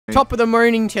Top of the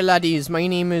morning to laddies. My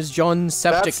name is John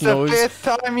Septic Nose. That's the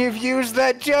 5th time you've used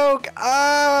that joke.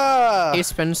 Ah! Hey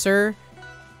Spencer.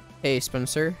 Hey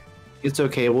Spencer. It's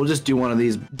okay. We'll just do one of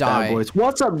these bad boys.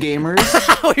 What's up, gamers?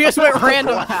 We just went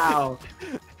random. Wow.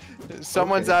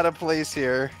 Someone's out of place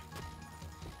here.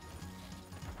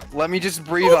 Let me just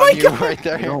breathe Oh on you God. right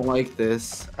there. I don't like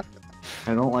this.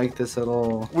 I don't like this at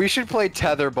all. We should play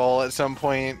tetherball at some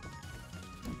point.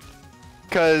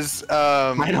 Cause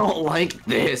I don't like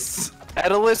this.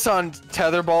 Daedalus on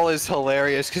tetherball is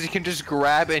hilarious because you can just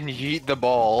grab and yeet the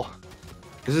ball.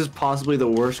 This is possibly the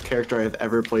worst character I've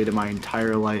ever played in my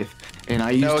entire life, and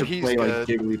I used to play like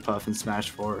Jigglypuff in Smash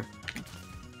 4.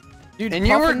 Dude, and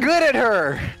you were good at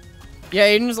her. Yeah,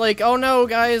 Aiden's like, oh no,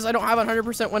 guys, I don't have a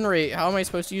 100% win rate. How am I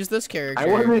supposed to use this character? I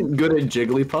wasn't good at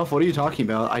Jigglypuff. What are you talking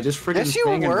about? I just freaking Yes, you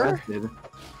were. invested.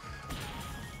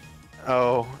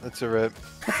 Oh, that's a rip.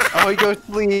 Oh, he goes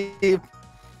sleep.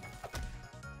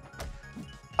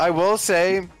 I will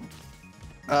say,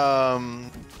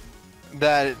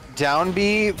 that down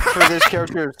B for this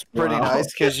character is pretty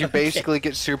nice because you basically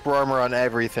get super armor on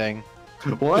everything.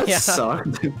 What? Yeah.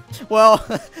 Sucked. Well,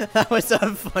 that was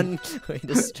a fun way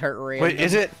to start random. Wait,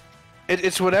 is it?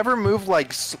 It's whatever move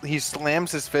like he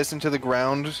slams his fist into the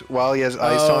ground while he has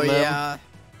ice on them. Oh yeah.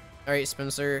 All right,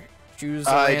 Spencer, choose.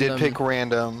 I random. did pick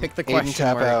random. Pick the Aiden, question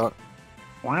tap mark. out.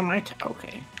 Why am I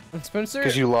okay? Spencer,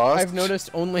 Because you lost. I've noticed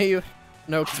only.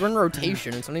 No, because we're in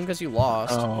rotation. It's only because you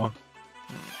lost. Oh.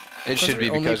 It Spencer should be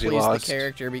only because you plays lost. the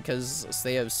character because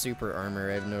they have super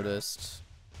armor. I've noticed.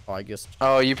 Oh, I guess.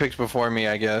 Oh, you picked before me,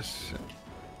 I guess.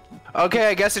 Okay,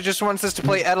 I guess it just wants us to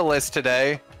play Daedalus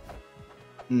today.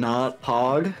 Not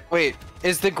Pog. Wait,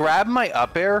 is the grab my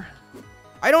up air?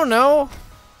 I don't know.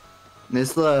 This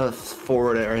is the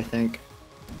forward air, I think.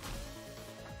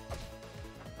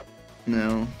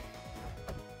 No.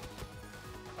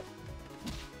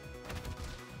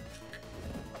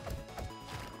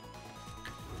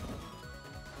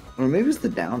 Or maybe it's the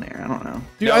down air. I don't know.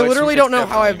 Dude, No, I it's- literally it's don't know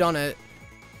how definitely- I've done it.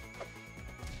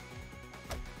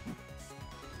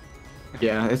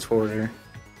 Yeah, it's forward air.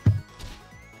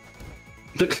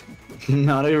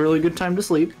 Not a really good time to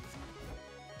sleep,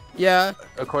 Yeah.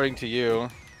 According to you.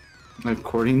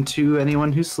 according to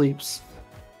anyone who sleeps.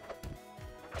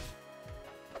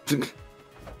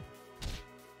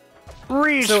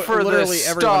 Reach So for the literally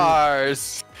everyone-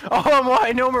 stars! Oh,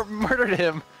 I know murdered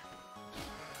him!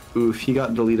 Oof, he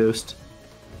got Deletos.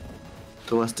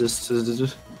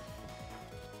 Delestis.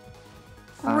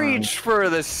 Reach for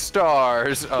the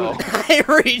stars! Oh. I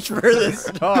reach for the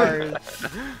stars.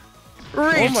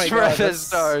 Reach Oh my for God, the that's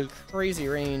stars! Crazy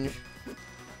range.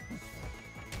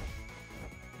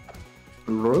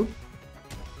 Rope?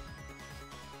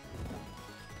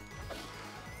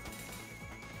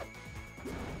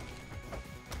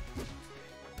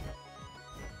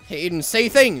 Hey, Aiden, say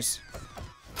things.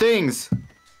 Things!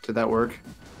 Did that work?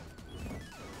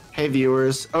 Hey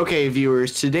viewers. Okay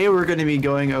viewers, today we're going to be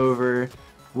going over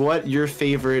what your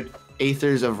favorite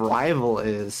Aethers of Rival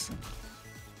is.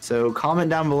 So comment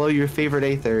down below your favorite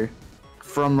Aether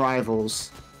from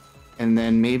Rivals. And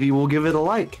then maybe we'll give it a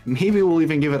like. Maybe we'll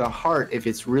even give it a heart if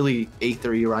it's really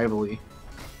Aethery rivalry.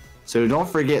 So don't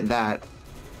forget that.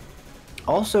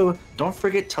 Also, don't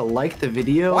forget to like the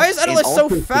video. Why is and Daedalus so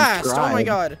also fast? Oh my subscribe.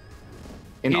 God.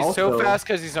 And He's also, so fast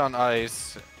because he's on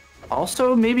ice.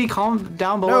 Also, maybe comment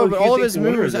down No, below. but if you all of think his the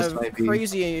winner moves this have might be.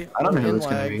 crazy I don't know who in it's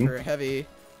gonna lag be. for heavy.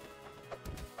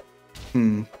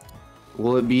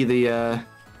 Will it be the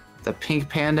pink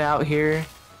panda out here?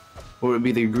 Or will it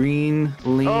be the green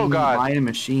lean Oh, God. lion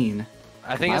machine?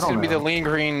 I think I it's don't gonna be the know. lean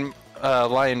green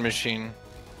lion machine.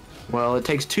 Well, it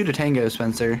takes two to tango,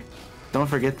 Spencer. Don't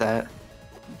forget that.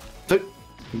 Look,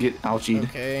 get ouchied.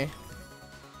 Okay.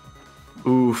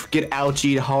 Oof, get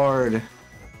ouchied hard.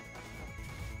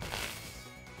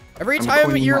 Every I'm time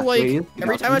recording you're that like, wave,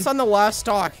 every time ouchied. it's on the last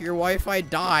stock, your Wi-Fi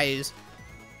dies.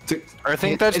 I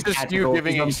think that's It's just tactical. you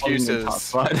giving He's unplugging the top excuses.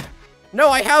 spot. No,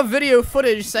 I have video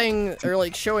footage saying, or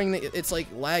like showing that it's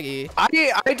like laggy.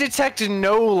 I detected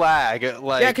no lag.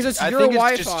 Like, Yeah, 'cause it's I your think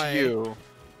Wi-Fi. it's just you.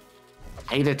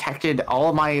 I detected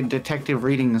all my detective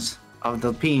readings of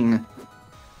the ping.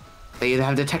 They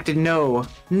have detected no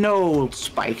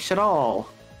spikes at all.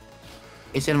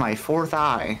 It's in my fourth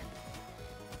eye.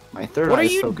 My third What eye are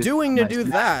is you focused doing on to my do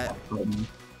smash that? button.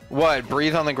 What?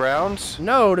 Breathe on the ground?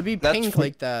 No, to be That's pink for-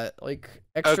 like that, like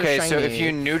extra Okay, shiny. so if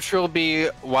you neutral B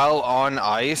while on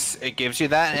ice, it gives you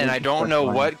that, and I don't know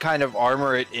what kind of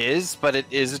armor it is, but it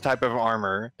is a type of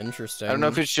armor. Interesting. I don't know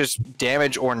if it's just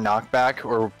damage or knockback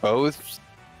or both,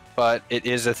 but it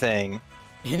is a thing.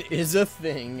 It is a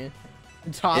thing.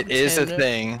 Top It is a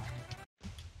 10.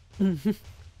 thing.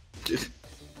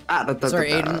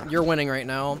 Sorry, Aiden, you're winning right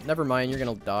now. Never mind, you're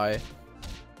gonna die.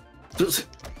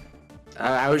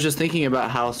 I was just thinking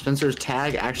about how Spencer's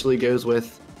tag actually goes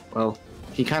with, well,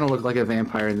 he kind of looked like a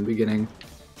vampire in the beginning.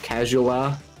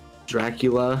 Casuala,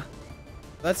 Dracula.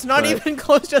 That's not even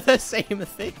close to the same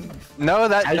thing. No,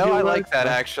 I Casuala, like that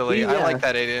actually. I like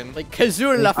that, Aiden. Like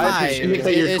Kazula I appreciate make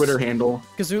that your Twitter handle.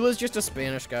 Kazula's just a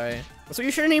Spanish guy. That's what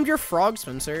you should have named your frog,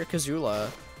 Spencer. Kazula.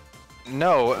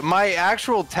 No, my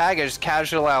actual tag is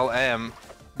Casual M,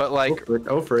 but like.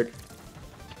 Oh frick.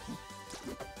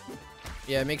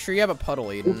 Yeah, make sure you have a puddle,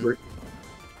 Aiden.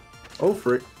 Oh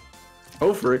frick.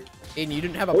 Oh frick. Aiden, you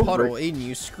didn't have a puddle. Aiden,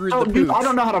 you screwed the dude, pooch. I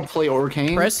don't know how to play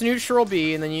Orcane. Press neutral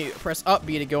B, and then you press up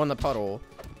B to go in the puddle.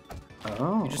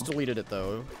 Oh. You just deleted it,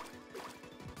 though.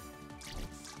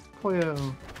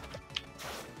 Hello.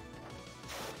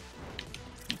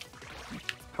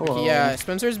 Hello. Yeah,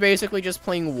 Spencer's basically just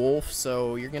playing Wolf,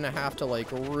 so you're gonna have to, like,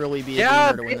 really be a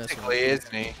gamer to win this one. Yeah,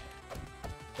 isn't he?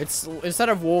 It's, instead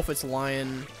of Wolf, it's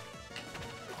Lion.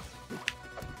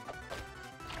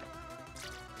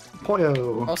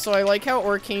 Poyo. Also, I like how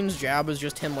Orcane's jab is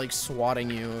just him, like,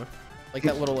 swatting you. Like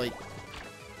that little, like...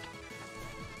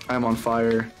 I'm on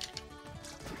fire.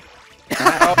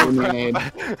 Oh,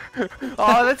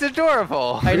 that's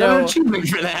adorable. I I got know. an achievement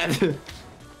for that.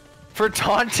 For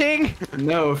taunting?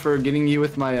 No, for getting you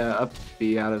with my up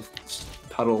B out of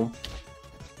puddle.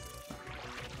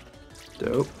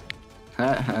 Dope.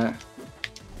 Ha.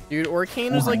 Dude,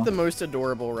 Orcane is, like, the most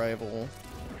adorable rival.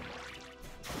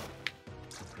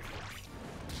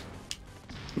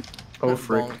 Oh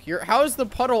frick. How is the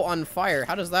puddle on fire?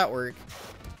 How does that work?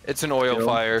 It's an oil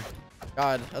fire.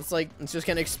 God, that's like, it's just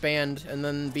gonna expand, and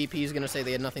then BP is gonna say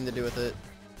they had nothing to do with it.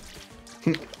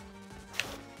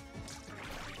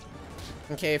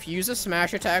 Okay, if you use a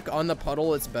smash attack on the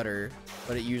puddle, it's better,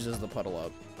 but it uses the puddle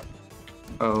up.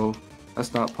 Oh,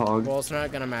 that's not Pog. Well, it's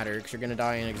not gonna matter, because you're gonna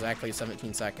die in exactly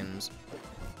 17 seconds.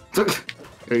 Put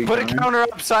Put a counter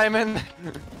up, Simon.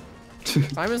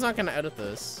 Simon's not gonna edit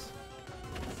this.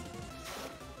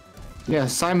 Yeah,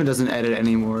 Simon doesn't edit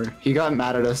anymore. He got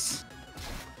mad at us.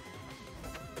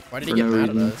 Why did he get mad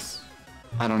at us?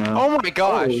 I don't know. Oh my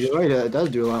gosh. Oh, you're right, it does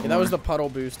do a lot more. That was the puddle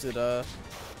boosted,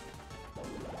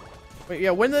 Wait,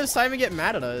 yeah, when did Simon get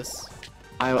mad at us?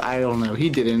 I don't know. He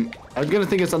didn't. I was gonna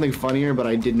think of something funnier, but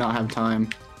I did not have time.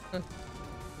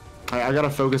 I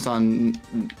gotta focus on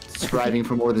striving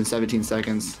for more than 17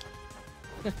 seconds.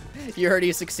 You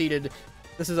already succeeded.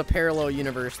 This is a parallel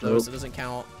universe, though, so it doesn't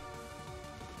count.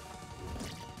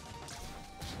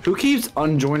 Who keeps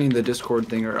unjoining the Discord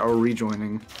thing or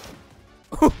rejoining?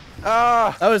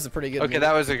 Ah. That was a pretty good Okay, move.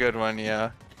 that was a good one,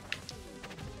 yeah.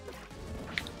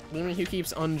 Who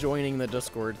keeps unjoining the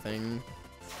Discord thing?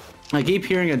 I keep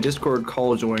hearing a Discord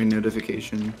call join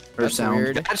notification or That's sound.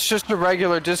 weird. That's just a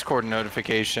regular Discord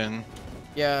notification.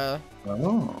 Yeah.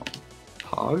 Oh.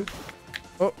 Pog?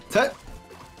 Oh. That.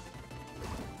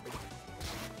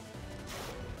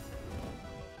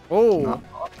 Oh.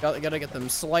 Gotta get them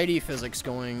slidey physics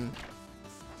going.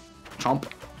 Chomp.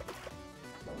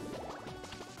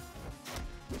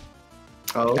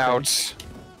 Oh, okay. Ouch.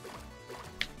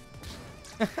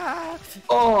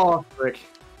 Oh, frick.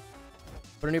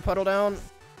 Put a new puddle down.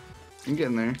 I'm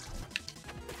getting there.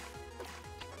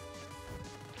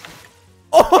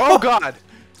 Oh god.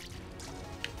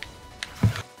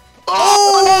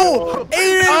 Oh!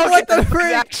 Aiden, what the That was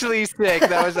frick? actually sick.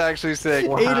 That was actually sick.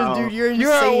 Wow. Aiden, dude, you're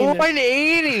You're insane. at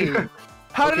 180.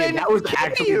 How did I that not was kill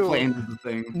actually you? planned as a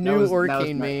thing. New that was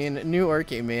Orcane nice. main. New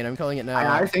Orcane main. I'm calling it now.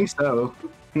 I think so.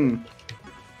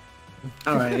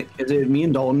 All right. Is it me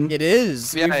and Dalton? It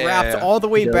is. Yeah, We've yeah, wrapped yeah. all the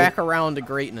way Yeah. back around to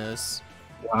greatness.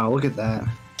 Wow, look at that.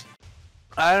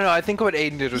 I don't know. I think what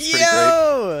Aiden did was pretty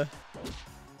Yo!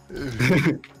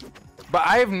 great. But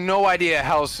I have no idea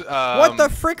how What the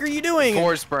frick are you doing?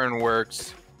 force burn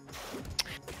works.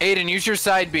 Aiden, use your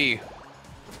side B.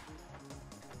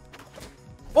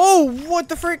 Oh, what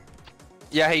the frick?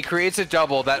 Yeah, he creates a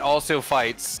double that also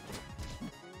fights.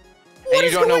 What And you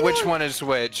is don't know going which on? one is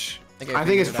which. I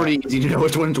think it's pretty easy to know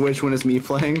which one's which when it's me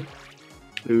playing.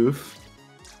 Oof.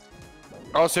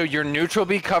 Also, your neutral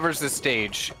B covers the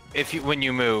stage when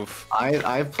you move.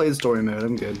 I've played story mode.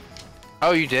 I'm good.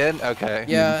 Oh, you did? Okay.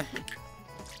 Yeah.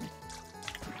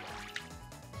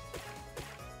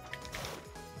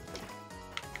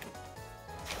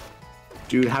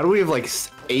 Dude, how do we have like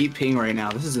 8 ping right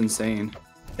now? This is insane.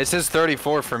 It says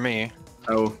 34 for me.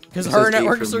 Oh, Because it our says 8 for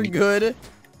networks are me. good.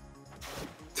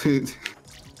 Dude.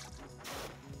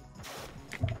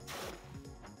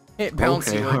 Hit bouncy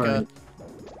Okay, like alright.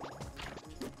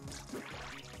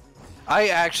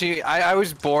 I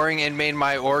was boring and made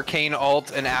my Orcane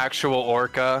alt an actual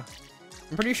orca.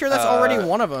 I'm pretty sure that's already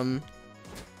one of them.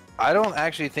 I don't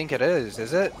actually think it is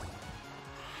it?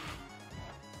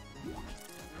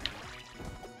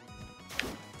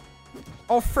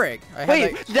 Oh frick!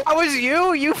 Wait, that was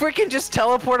you? You freaking just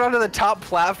teleport onto the top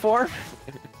platform?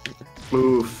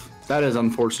 Oof, that is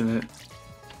unfortunate.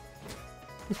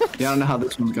 Yeah, I don't know how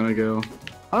this one's gonna go.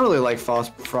 I don't really like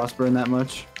Frostburn that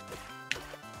much.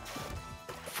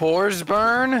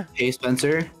 Forsburn? Hey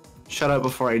Spencer, shut up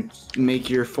before I make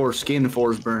your foreskin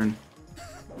Forsburn.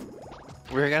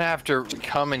 We're gonna have to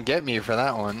come and get me for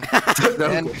that one.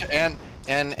 No.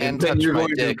 and touch my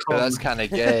dick, so that's kind of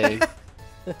gay.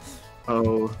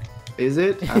 Oh, is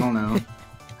it? I don't know.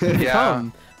 Yeah.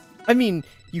 Come. I mean,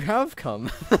 you have come.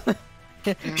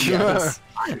 Yes.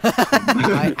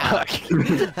 I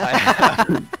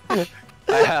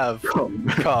have come.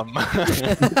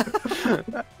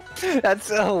 That's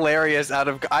hilarious.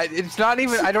 It's not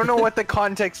even. I don't know what the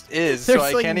context is, so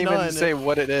I can't even say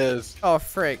what it is. Oh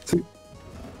frick.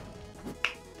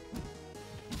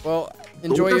 Well,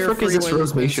 enjoy your free win,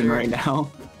 Rosation right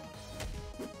now.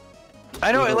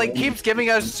 I know, it like keeps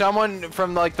giving us someone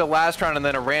from like the last round and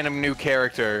then a random new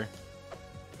character.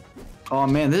 Oh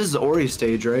man, this is the Ori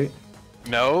stage, right?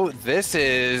 No, this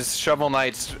is Shovel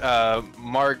Knight's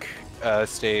Mark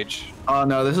stage. Oh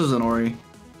no, this is an Ori.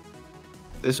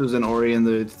 This was an Ori in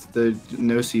the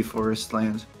No Sea Forest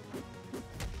land.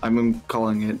 I'm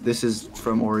calling it. This is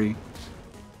from Ori.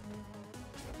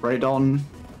 Right, Dalton?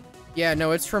 Yeah,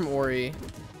 no, it's from Ori.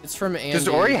 It's from Andy. Does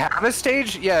Ori have a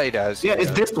stage? Yeah, he does. Yeah,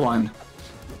 it's this one.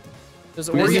 Does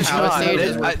Ori have a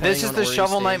stage? This is the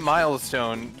Shovel Knight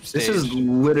milestone stage. This is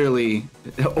literally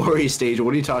the Ori stage.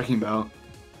 What are you talking about?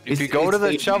 If you go to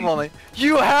the Shovel Knight,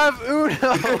 you have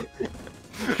Uno!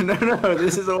 No,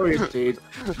 this is Ori stage.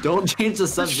 Don't change the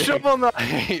subject. Shovel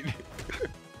Knight!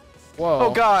 Whoa.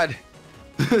 Oh god.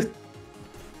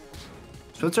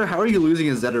 Spencer, how are you losing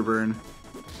a Zetterburn?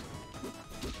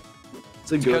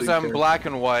 Because I'm black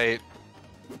and white.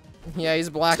 Yeah, he's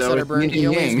black, So Zetterburn. He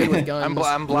only is good with guns.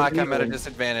 I'm black, I'm at a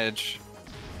disadvantage.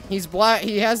 He's black,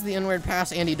 he has the inward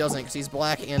pass, and he doesn't, because he's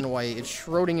black and white. It's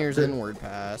Schrodinger's inward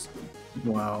pass.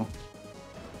 Wow.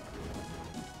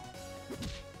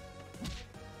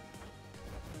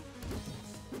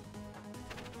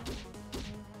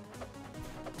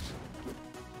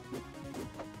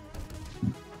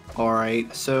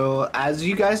 Alright, so as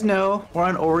you guys know, we're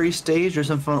on Ori stage. There's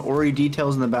some fun Ori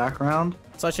details in the background.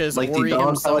 Such as like Ori the dog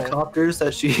himself. helicopters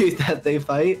that they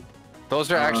fight.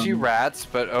 Those are actually rats,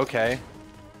 but okay.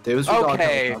 Those are dog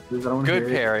Okay, helicopters. I don't wanna good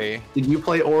hear it. parry. Did you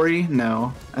play Ori?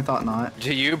 No, I thought not.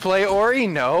 Do you play Ori?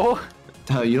 No.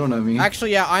 Oh, you don't know me.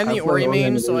 Actually, yeah, I'm the I play Ori Ori main,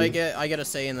 in the so I league. get a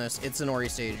say in this. It's an Ori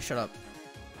stage. Shut up.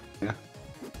 Yeah.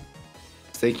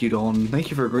 Thank you, Dalton. Thank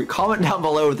you for comment down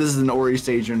below if this is an Ori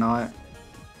stage or not.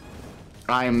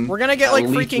 We're gonna get like at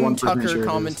least freaking 1% Tucker sure it is.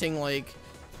 commenting like.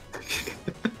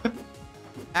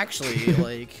 Actually,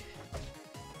 like.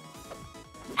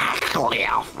 Actually,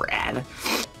 Alfred,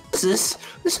 this is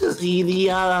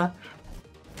the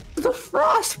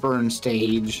Frostburn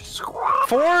stage.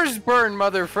 Forsburn,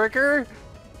 motherfricker!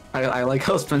 I like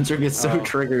how Spencer gets so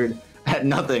triggered at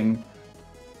nothing.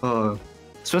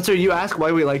 Spencer, you ask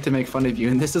why we like to make fun of you,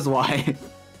 and this is why.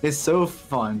 It's so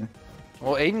fun.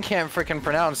 Well, Aiden can't freaking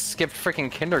pronounce skipped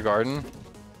freaking kindergarten.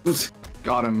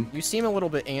 Got him. You seem a little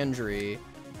bit Andrew.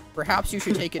 Perhaps you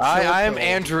should take it. I am chill.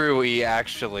 Andrewy,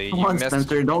 actually. Come You on, missed...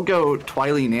 Spencer, don't go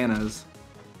Twily Nanas.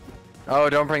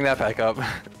 Oh, don't bring that back up.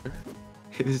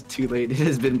 It is too late. It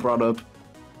has been brought up.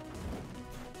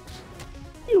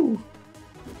 Pew.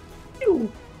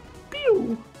 Pew.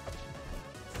 Pew.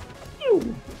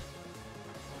 Pew.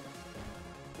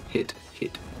 Hit.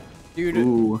 Dude,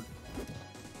 Ooh.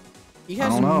 he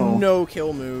has I don't know. no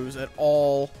kill moves at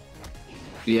all.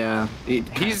 Yeah.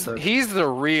 He's the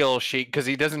real Sheik because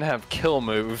he doesn't have kill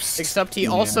moves. Except he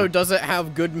also doesn't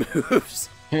have good moves.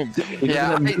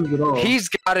 Yeah, he's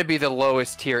got to be the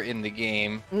lowest tier in the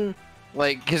game.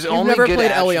 Like, his You've only never good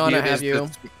played Eliana, attribute have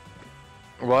is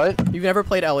you? What? You've never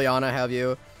played Eliana, have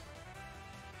you?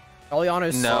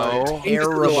 Eliana's No. so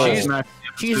terrible.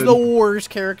 She's the worst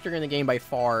character in the game by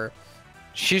far.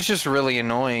 She's just really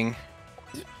annoying.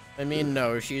 I mean,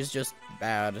 no, she's just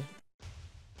bad.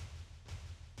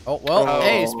 Oh, well,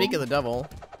 hey, speak of the devil.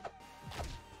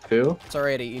 Who? It's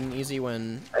alright, an easy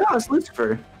win. Oh, it's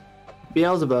Lucifer.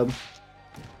 Beelzebub.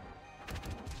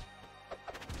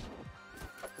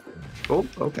 Oh,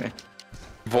 okay.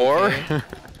 Vor? Okay.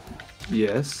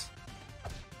 Yes.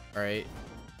 Alright.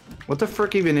 What the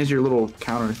frick even is your little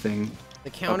counter thing? The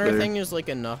counter there. thing is like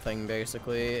a nothing,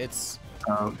 basically. It's...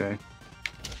 Oh, okay.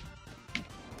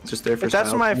 Just there for If that's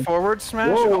style. my forward smash.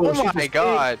 Whoa, Oh she's my a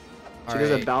god. She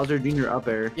does a Bowser Jr. up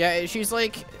air. Yeah, she's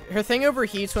like, her thing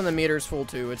overheats when the meter's full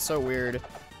too. It's so weird.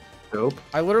 Dope.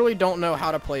 I literally don't know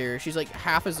how to play her. She's like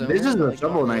half a zone. This is the like,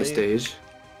 Shovel Knight really. stage.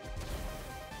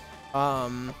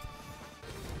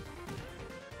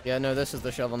 Yeah, no, this is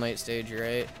the Shovel Knight stage, you're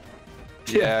right.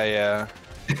 Yeah.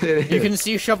 You can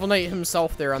see Shovel Knight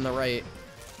himself there on the right.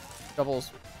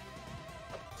 Shovels.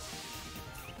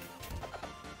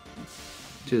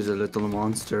 Tis a little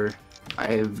monster. I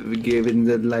have given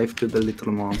the life to the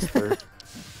little monster.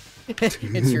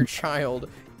 It's your child.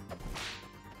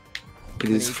 It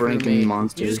is Mini Franken crewmate.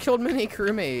 monster. You just killed Mini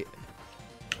Crewmate.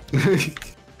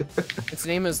 Its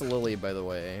name is Lily, by the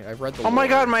way. I've read the Oh my lore.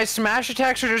 god, my smash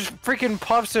attacks are just freaking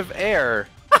puffs of air.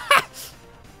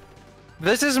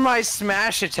 This is my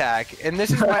smash attack, and this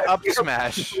is my up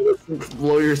smash.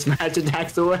 Blow your smash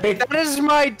attacks away. That is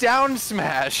my down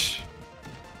smash.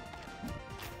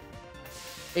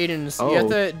 Aiden, Oh. you have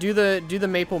to do the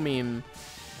maple meme.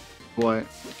 What?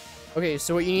 Okay,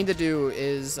 so what you need to do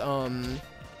is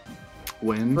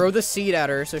When? throw the seed at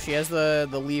her so she has the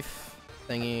leaf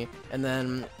thingy, and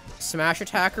then smash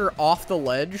attack her off the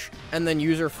ledge, and then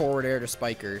use her forward air to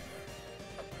spike her.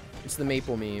 It's the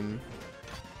maple meme.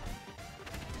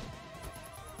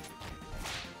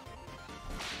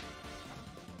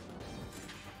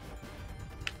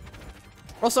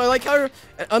 Also, I like how,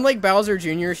 unlike Bowser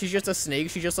Jr., she's just a snake.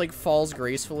 She just like falls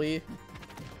gracefully.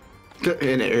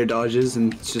 And air dodges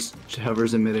and just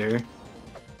hovers in midair.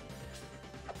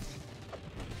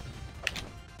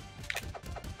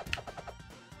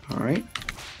 Alright.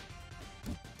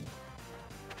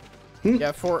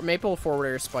 Yeah, for maple forward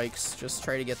air spikes. Just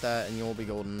try to get that, and you'll be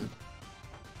golden.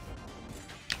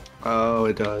 Oh,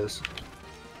 it does.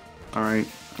 Alright,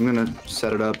 I'm gonna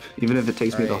set it up. Even if it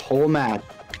takes me the whole match.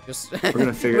 Just We're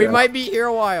gonna figure we it out. might be here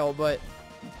a while, but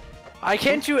I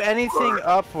can't do anything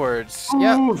upwards.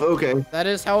 yeah, Move, okay. that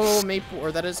is how maple,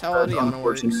 or that is how That's Diana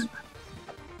works. unfortunate.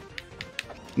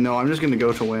 No, I'm just gonna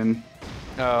go to win.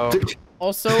 Oh.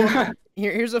 Also,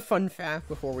 here's a fun fact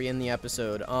before we end the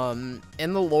episode.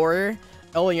 In the lore,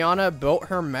 Eliana built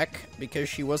her mech because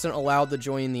she wasn't allowed to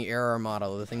join the Air Armada,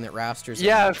 the thing that Raster's in.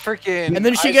 Yeah, freaking. And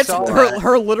then she I gets saw her, that.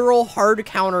 her literal hard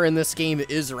counter in this game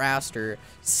is Raster.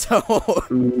 So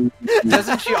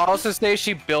Doesn't she also say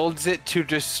she builds it to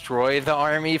destroy the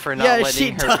army for not yeah, letting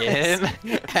she her does.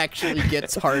 in? Actually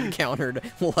gets hard countered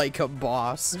like a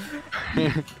boss. All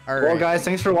Well, right. guys,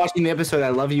 thanks for watching the episode. I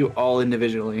love you all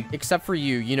individually. Except for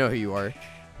you know who you are.